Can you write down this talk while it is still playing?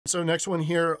So next one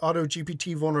here,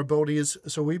 AutoGPT vulnerabilities.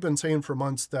 So we've been saying for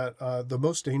months that the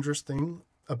most dangerous thing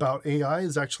about AI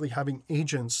is actually having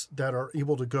agents that are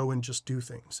able to go and just do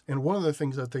things. And one of the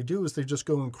things that they do is they just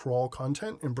go and crawl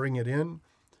content and bring it in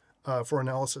for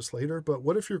analysis later. But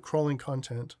what if you're crawling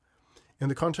content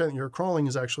and the content you're crawling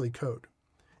is actually code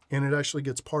and it actually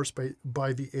gets parsed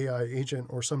by the AI agent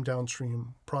or some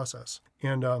downstream process?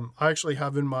 And I actually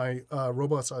have in my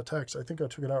robots.txt, I think I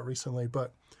took it out recently,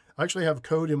 but I actually have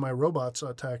code in my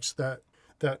robots.txt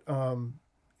that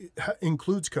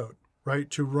includes code,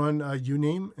 right, to run a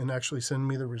uname and actually send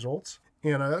me the results.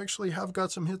 And I actually have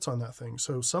got some hits on that thing.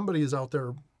 So somebody is out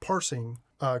there parsing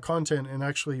content and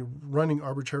actually running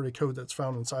arbitrary code that's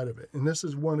found inside of it. And this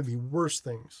is one of the worst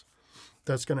things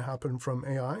that's going to happen from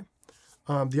AI.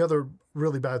 The other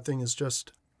really bad thing is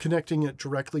just connecting it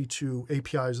directly to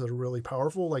APIs that are really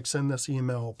powerful, like send this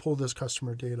email, pull this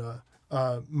customer data,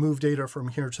 move data from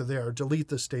here to there, delete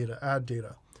this data, add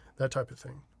data, that type of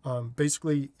thing.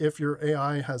 Basically, if your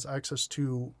AI has access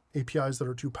to APIs that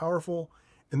are too powerful,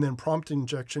 and then prompt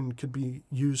injection could be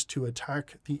used to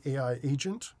attack the AI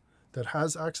agent that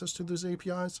has access to those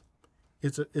APIs,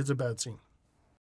 it's a bad scene.